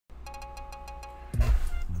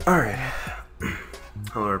Alright,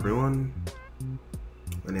 hello everyone,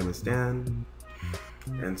 my name is Dan,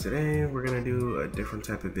 and today we're gonna do a different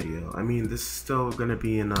type of video. I mean, this is still gonna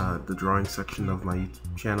be in the drawing section of my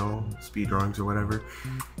YouTube channel, speed drawings or whatever,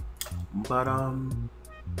 but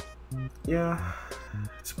yeah,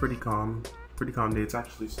 it's a pretty calm day. It's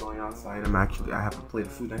actually snowing outside. I have a plate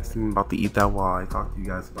of food next to me. I'm about to eat that while I talk to you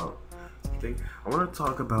guys about something. I want to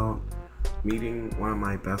talk about meeting one of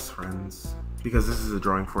my best friends, because this is a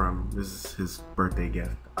drawing for him. This is his birthday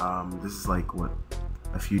gift. This is like, what,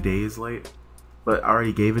 a few days late, but I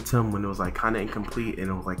already gave it to him when it was like kind of incomplete and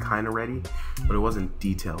it was like kind of ready, but it wasn't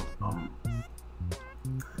detailed.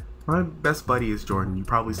 My best buddy is Jordan. You've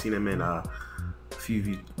probably seen him in a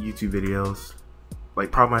few YouTube videos.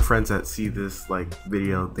 Like, probably my friends that see this like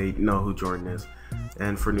video, they know who Jordan is.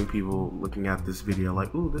 And for new people looking at this video,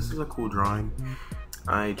 like, ooh, this is a cool drawing.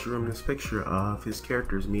 I drew him this picture of his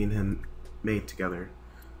characters, me and him made together.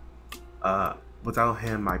 Without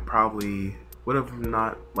him, I probably would have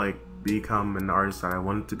not like become an artist that I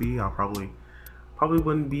wanted to be. I probably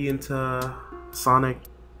wouldn't be into Sonic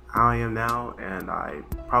how I am now, and I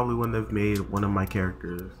probably wouldn't have made one of my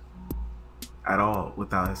characters at all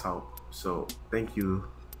without his help. So thank you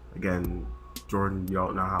again, Jordan. You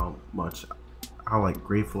don't know how like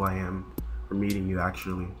grateful I am for meeting you.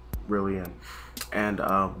 Actually, really am. And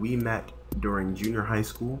we met during junior high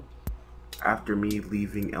school. After me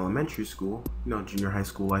leaving elementary school, you know, junior high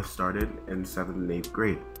school life started in 7th and 8th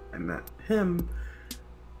grade. I met him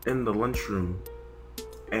in the lunchroom,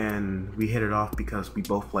 and we hit it off because we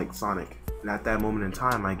both liked Sonic. And at that moment in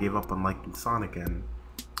time, I gave up on liking Sonic, and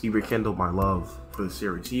he rekindled my love for the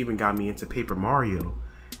series. He even got me into Paper Mario,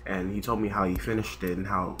 and he told me how he finished it and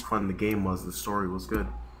how fun the game was. The story was good.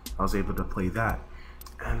 I was able to play that,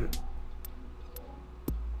 and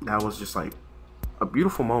that was just like a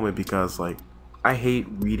beautiful moment, because like I hate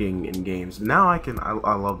reading in games. Now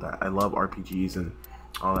I love that. I love RPGs and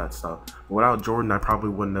all that stuff. But without Jordan, I probably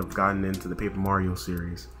wouldn't have gotten into the Paper Mario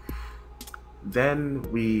series. Then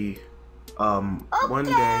we one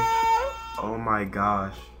day, oh my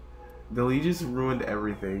gosh, Billy just ruined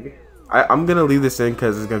everything. I'm gonna leave this in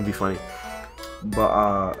because it's gonna be funny,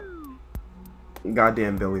 but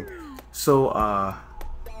goddamn Billy. So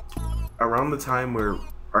around the time where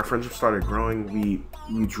our friendship started growing,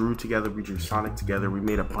 we drew together, we drew Sonic together, we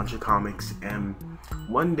made a bunch of comics, and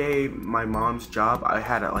one day my mom's job, I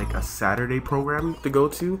had like a Saturday program to go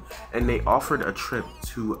to, and they offered a trip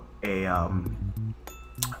to a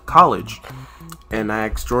college, and I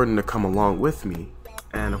asked Jordan to come along with me,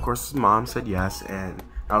 and of course his mom said yes, and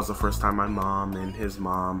that was the first time my mom and his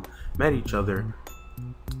mom met each other.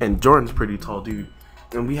 And Jordan's a pretty tall dude,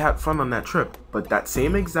 and we had fun on that trip. But that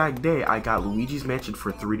same exact day, I got Luigi's Mansion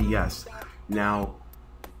for 3DS. Now,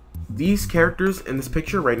 these characters in this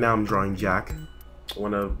picture, right now I'm drawing Jack,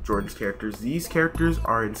 one of Jordan's characters. These characters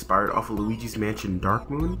are inspired off of Luigi's Mansion Dark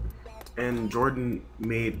Moon, and Jordan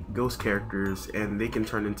made ghost characters, and they can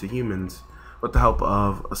turn into humans with the help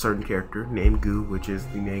of a certain character named Goo, which is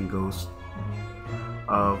the main ghost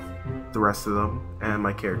of the rest of them, and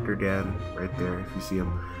my character Dan right there, if you see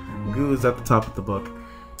him. Goo is at the top of the book.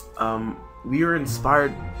 We were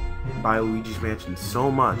inspired by Luigi's Mansion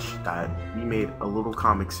so much that we made a little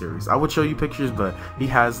comic series. I would show you pictures, but he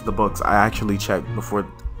has the books. I actually checked before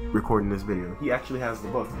recording this video. He actually has the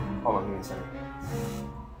book. Hold on, give me a second.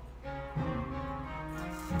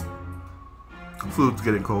 Food's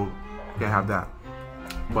getting cold. Can't have that.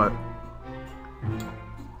 But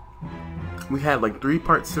we had like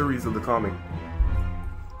 3-part series of the comic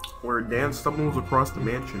where Dan stumbles across the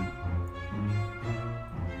mansion,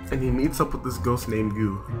 and he meets up with this ghost named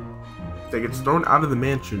Goo that gets thrown out of the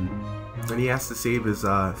mansion, and he has to save his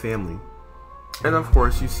family. And of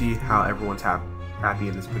course, you see how everyone's happy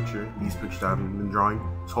in this picture. These pictures I've been drawing,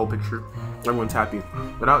 this whole picture, everyone's happy.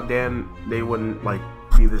 Without Dan, they wouldn't like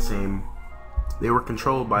be the same. They were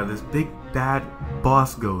controlled by this big bad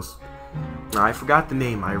boss ghost. Now, I forgot the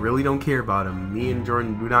name. I really don't care about him. Me and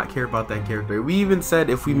Jordan do not care about that character. We even said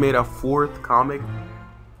if we made a 4th comic,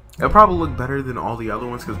 it'll probably look better than all the other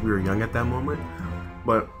ones because we were young at that moment,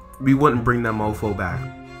 but we wouldn't bring that mofo back.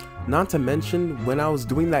 Not to mention, when I was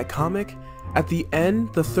doing that comic, at the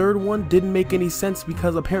end, the 3rd one didn't make any sense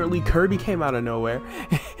because apparently Kirby came out of nowhere.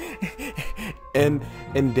 and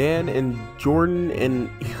Dan and Jordan and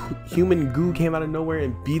Human Goo came out of nowhere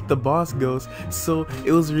and beat the boss ghost, so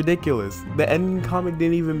it was ridiculous. The ending comic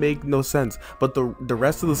didn't even make no sense, but the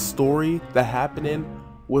rest of the story that happened in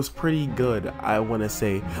was pretty good, I want to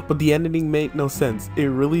say, but the ending made no sense. It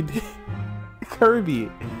really did. Kirby,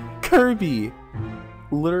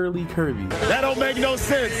 literally Kirby. That don't make no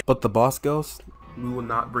sense. But the boss ghost, We will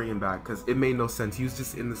not bring him back because it made no sense. He was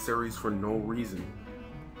just in the series for no reason.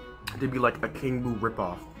 It'd be like a King Boo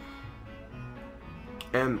ripoff.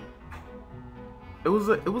 And it was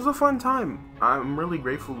a fun time. I'm really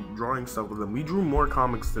grateful drawing stuff with him. We drew more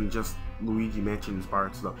comics than just Luigi Mansion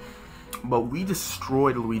inspired stuff. But we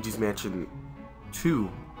destroyed Luigi's Mansion 2,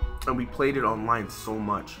 and we played it online so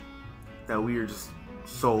much that we were just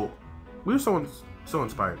so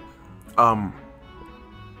inspired.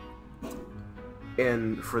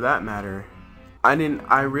 And for that matter,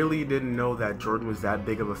 I really didn't know that Jordan was that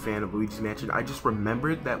big of a fan of Luigi's Mansion. I just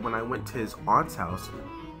remembered that when I went to his aunt's house.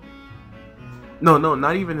 No,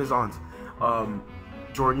 not even his aunt's.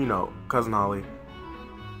 Jordan, you know, cousin Holly.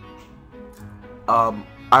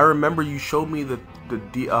 I remember you showed me the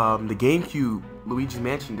GameCube Luigi's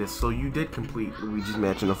Mansion disc, so you did complete Luigi's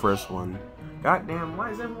Mansion, the first one. Goddamn, why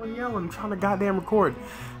is everyone yelling? I'm trying to goddamn record.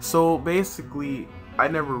 So basically, I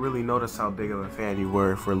never really noticed how big of a fan you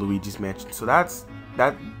were for Luigi's Mansion. So that's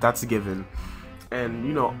a given. And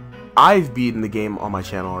you know, I've beaten the game on my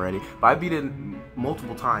channel already, but I beat it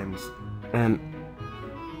multiple times. And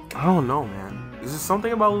I don't know, man. Is there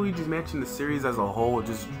something about Luigi's Mansion, the series as a whole,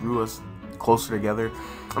 just drew us closer together?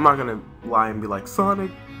 I'm not gonna lie and be like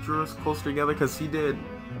Sonic drew us closer together, because he did.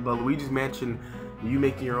 But Luigi's Mansion, you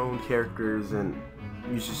making your own characters, and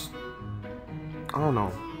you just, I don't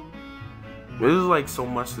know. There's like so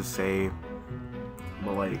much to say,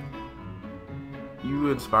 but like, you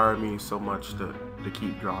inspired me so much to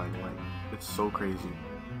keep drawing. Like, it's so crazy.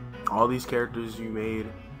 All these characters you made,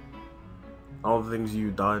 all the things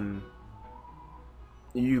you've done,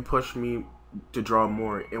 you pushed me to draw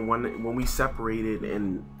more. And when we separated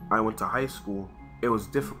and I went to high school, it was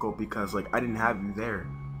difficult because like I didn't have you there.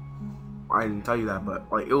 I didn't tell you that, but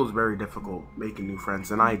like it was very difficult making new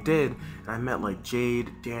friends, and I did. And I met like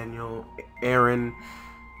Jade, Daniel, Aaron,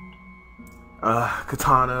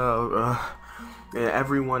 Katana, and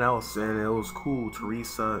everyone else, and it was cool.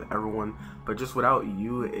 Teresa, everyone. But just without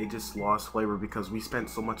you, it just lost flavor because we spent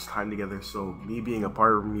so much time together. So me being a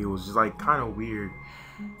part of you was just like kind of weird.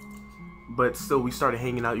 But still, we started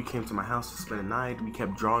hanging out. You came to my house to spend a night. We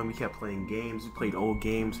kept drawing. We kept playing games. We played old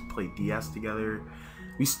games. We played DS together.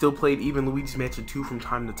 We still played even Luigi's Mansion 2 from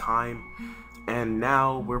time to time. And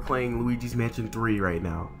now we're playing Luigi's Mansion 3 right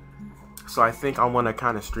now. So I think I want to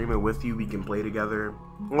kind of stream it with you. We can play together.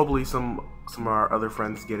 Hopefully some of our other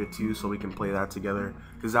friends get it too, so we can play that together.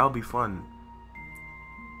 Because that would be fun.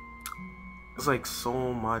 It's like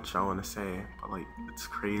so much I want to say, but like it's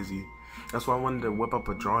crazy. That's why I wanted to whip up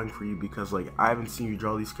a drawing for you, because like I haven't seen you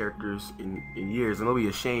draw these characters in years, and it'll be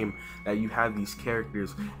a shame that you have these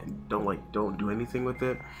characters and don't do anything with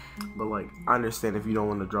it. But like I understand if you don't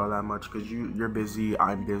want to draw that much, because you're busy,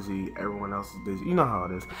 I'm busy, everyone else is busy. You know how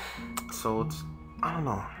it is. So it's, I don't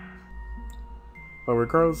know. But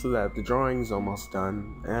regardless of that, the drawing's almost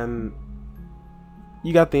done, and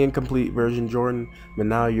you got the incomplete version, Jordan, but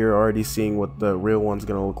now you're already seeing what the real one's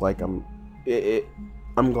gonna look like.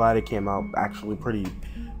 I'm glad it came out actually pretty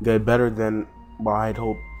good, better than what I'd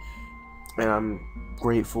hoped, and I'm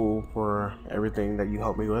grateful for everything that you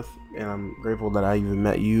helped me with, and I'm grateful that I even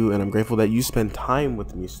met you, and I'm grateful that you spend time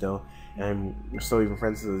with me still, and we're still even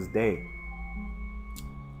friends to this day.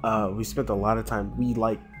 We spent a lot of time. We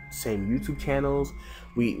like same YouTube channels.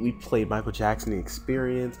 We played Michael Jackson The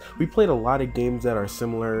Experience. We played a lot of games that are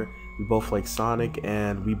similar. We both like Sonic,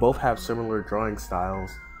 and we both have similar drawing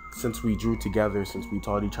styles since we drew together, since we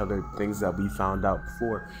taught each other things that we found out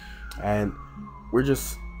before. And we're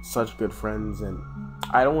just such good friends, and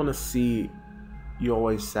I don't want to see you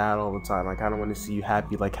always sad all the time. Like I don't want to see you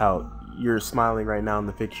happy, like how you're smiling right now in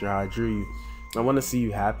the picture how I drew you. I want to see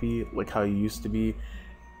you happy like how you used to be,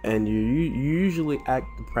 and you usually act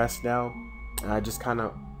depressed now, and I just kind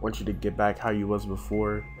of want you to get back how you was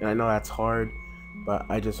before. And I know that's hard, but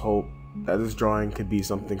I just hope that this drawing could be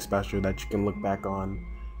something special that you can look back on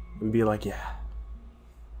and be like, yeah,